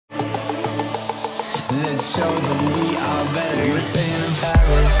show them we are better. We're staying in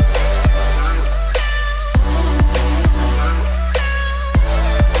Paris.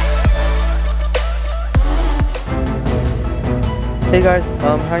 Hey guys,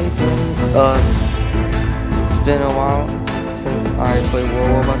 how you doing? It's been a while since I played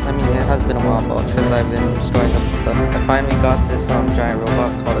World War Bus. I mean, it has been a while, but because I've been storing up and stuff. I finally got this giant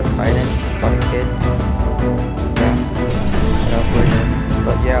robot called a Titan, called a kid. Yeah, what else we're here?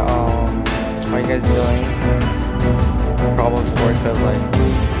 But yeah, how you guys doing? Probably bored because like,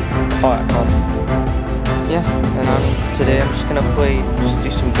 at home. Yeah, and today I'm just gonna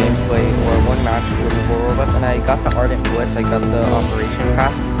do some gameplay or one match for the World War Bus, and I got the Ardent Blitz. I got the Operation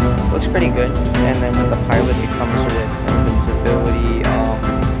Pass. Looks pretty good. And then with the pilot, it comes with invincibility.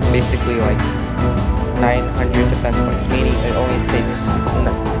 Basically like 900 defense points, meaning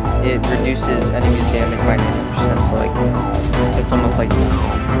it reduces enemies' damage by 90%. So like, it's almost like.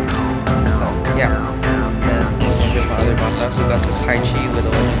 So yeah. And here's my other bots. I also got this Haichi with a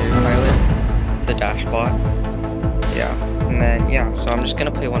legendary pilot, the Dash bot. Yeah, and then yeah, so I'm just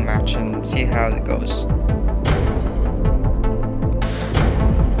gonna play one match and see how it goes.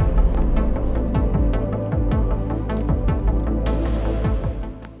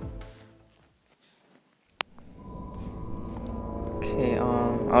 Okay,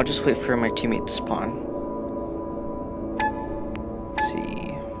 I'll just wait for my teammate to spawn. Let's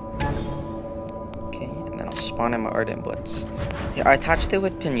see. Okay, and then I'll spawn in my Ardent Blitz. Yeah, I attached it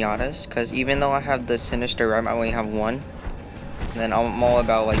with pinatas, because even though I have the Sinister Rhyme, I only have one. And then I'm all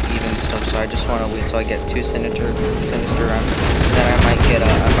about like even stuff, so I just want to wait till I get two Sinister Rhymes. And then I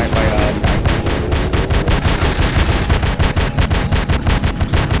might buy a mag.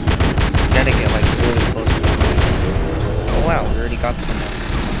 Gotta get like really close to them. Oh wow, we already got some.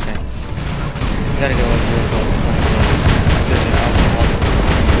 Okay. We gotta get like really close. There's an alcohol.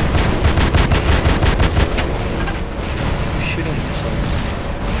 Shooting missiles.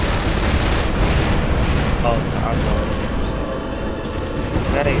 Oh, it's the alcohol. We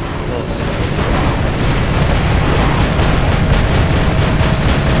gotta get close.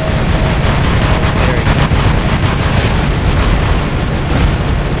 There we go.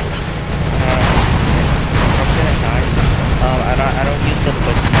 I'm gonna die. I don't use the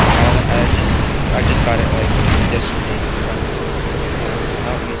Blitz now. I just got it like this week. I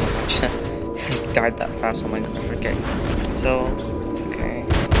don't use it much. It died that fast. Oh my gosh. Okay. So, okay.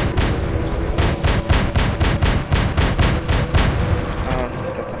 I don't know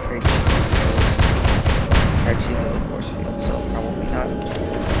if that's a Haichi with a force field, so probably not.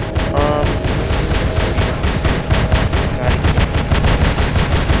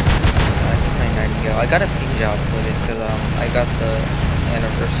 I got a ping job with it because I got the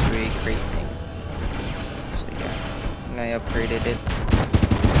anniversary crate thing. So yeah, and I upgraded it.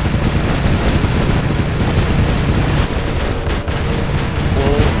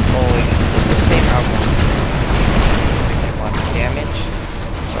 It's the same album. Taking a lot of damage,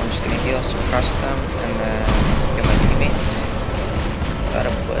 so I'm just gonna heal, suppress them, and then get my teammates. Got a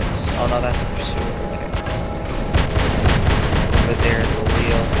Blitz. Oh no, that's a Pursuer. Okay. Over there is a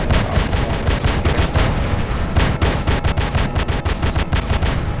wheel and the album.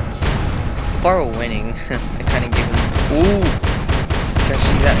 If I were winning, I kind of gave him. Ooh! You guys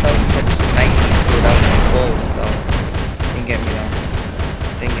see that though? He had to snipe me. Dude, that was close though. Didn't get me though.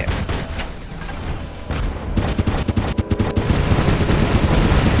 Dang it.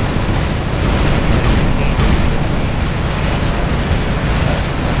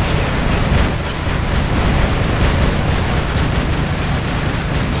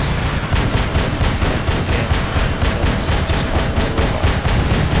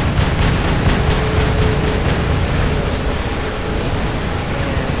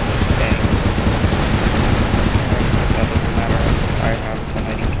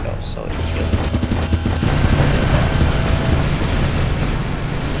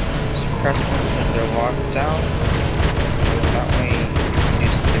 Press them because they're locked down. That way it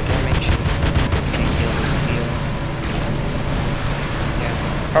reduces their damage. Can't heal this heal. Yeah.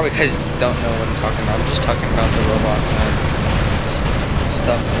 Probably guys don't know what I'm talking about. I'm just talking about the robots and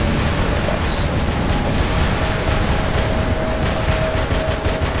stuff and robots.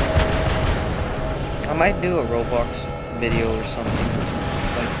 I might do a Roblox video or something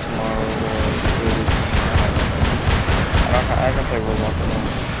like tomorrow or 3 weeks. I haven't played Roblox at all.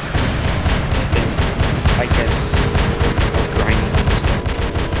 I guess grinding on this thing.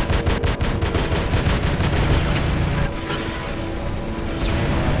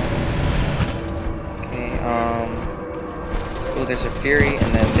 Okay, oh, there's a Fury,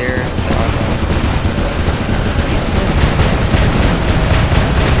 and then there's the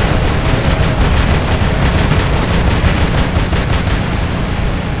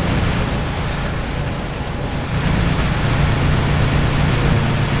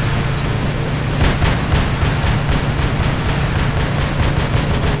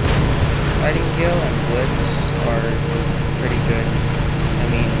kill and Blitz are pretty good. I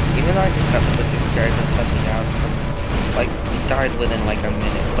mean, even though I just got the Blitz extra, I've been testing out stuff. Like, he died within like a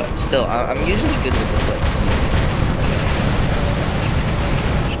minute, but still, I'm usually good with the Blitz.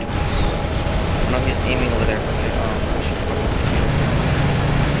 No, he's aiming over there. Okay, I should probably see him.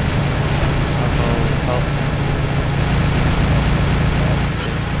 I'll go help.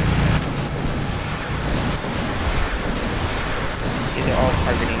 See, they're all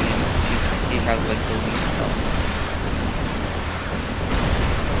targeting him. He has like the least health.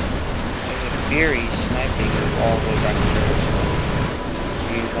 There's a Fury sniping all the way back there, so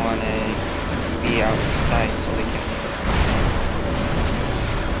we want to be out of sight so they can hit us.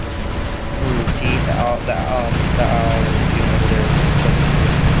 Ooh, see the owl over there.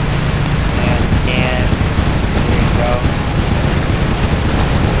 And there you go.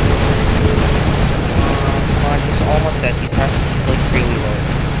 Come on, he's almost dead. He's like really low.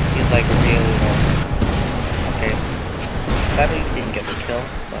 He's like really low. Okay. Sadly, he didn't get the kill,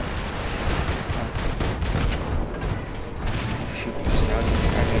 but. Oh shoot, he's now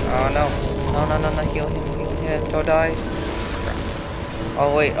doing. Oh no. No, heal him, don't die. Oh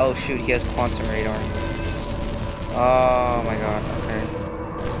wait, oh shoot, he has quantum radar. Oh my god, okay.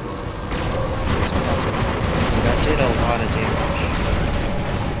 That did a lot of damage.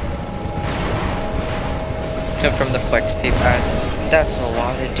 From the flex tape ad, that's a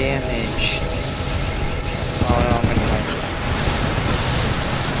lot of damage. Oh no, I'm gonna die.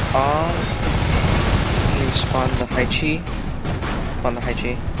 Can you spawn the Haichi? Spawn the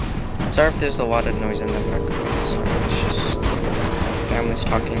Haichi. Sorry if there's a lot of noise in the background. Sorry, it's just family's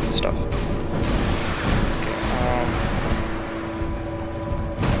talking and stuff. Okay,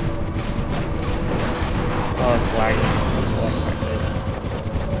 oh, it's lagging. Oh, that's not good.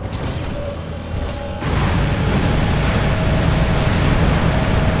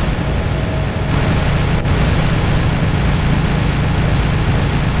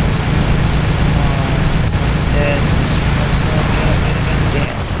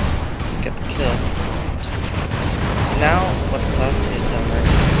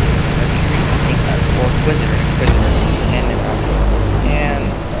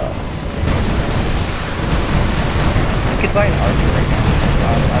 Buy an Ardent right now.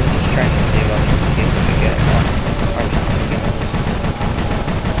 I'm just trying to save up just in case I could get Ardent from the beginners.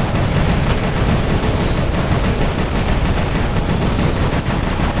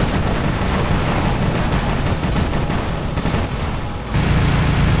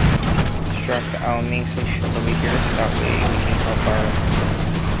 Distract the Alming so he shoots over here, so that way we can help our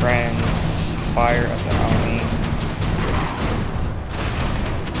friends fire at the Alming.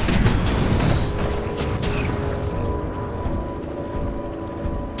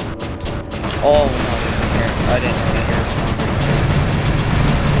 Oh no, there's an air. I didn't know that air spawned right there.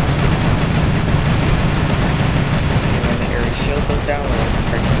 And when the air shield goes down, we're going to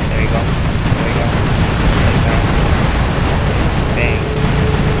turn it. There you go. There you go. Just like that. Bang.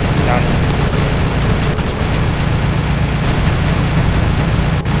 Down in the sleep.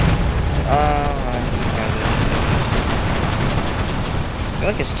 I feel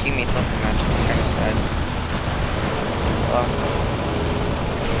like his teammates left the match. It's kind of sad.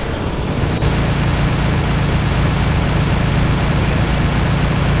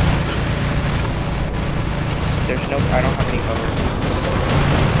 There's no, I don't have any cover.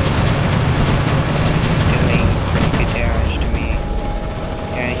 He's doing pretty good damage to me.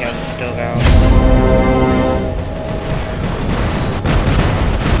 And he has a stove out.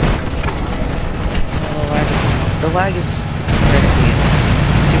 Oh, the lag is incredibly annoying.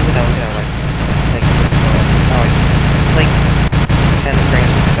 Even without that, like what's it called? Oh, it's like 10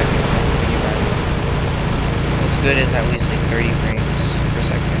 frames per second. That's pretty bad. What's good is at least like 30 frames per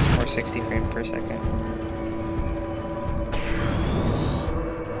second or 60 frames per second.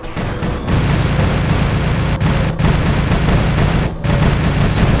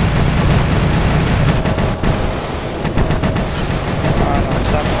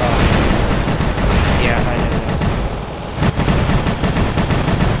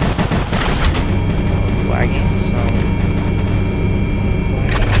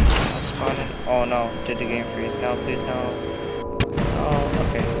 Oh no, did the game freeze? No, please no. Oh,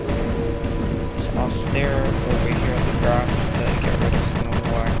 okay. So I'll stare over here at the grass to get rid of some of the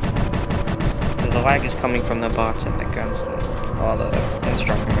lag. Because the lag is coming from the bots and the guns and all the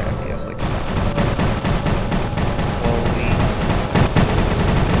instructing my FPS like that. Slowly.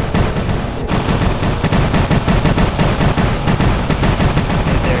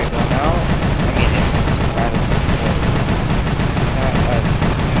 Okay, there we go. Now, I mean, it's bad as before. I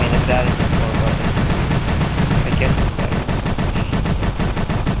mean, it's bad as before. I guess it's better.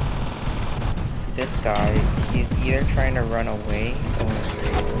 this guy, he's either trying to run away or...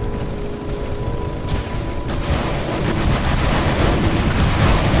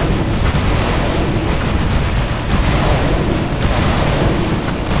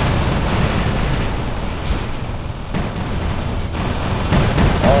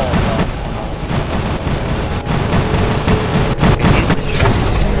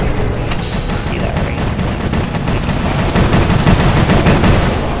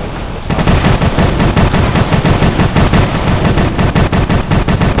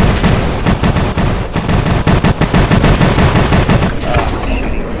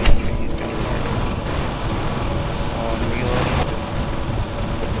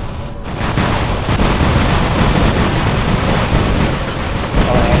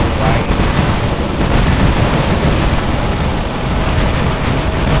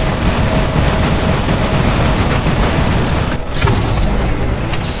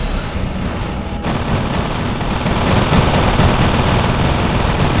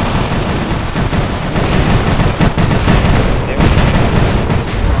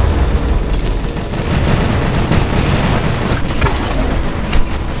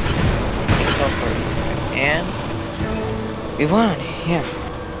 We won, yeah.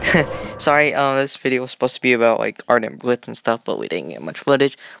 Sorry, this video was supposed to be about like Ardent, Blitz and stuff, but we didn't get much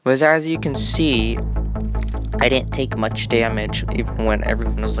footage. But as you can see, I didn't take much damage even when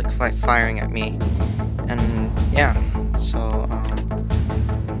everyone was like firing at me. And yeah, so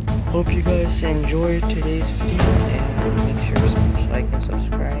hope you guys enjoyed today's video, and make sure to smash like and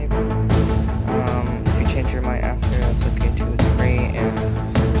subscribe. If you change your mind after, that's okay too, it's free,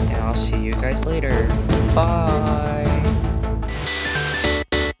 and I'll see you guys later. Bye.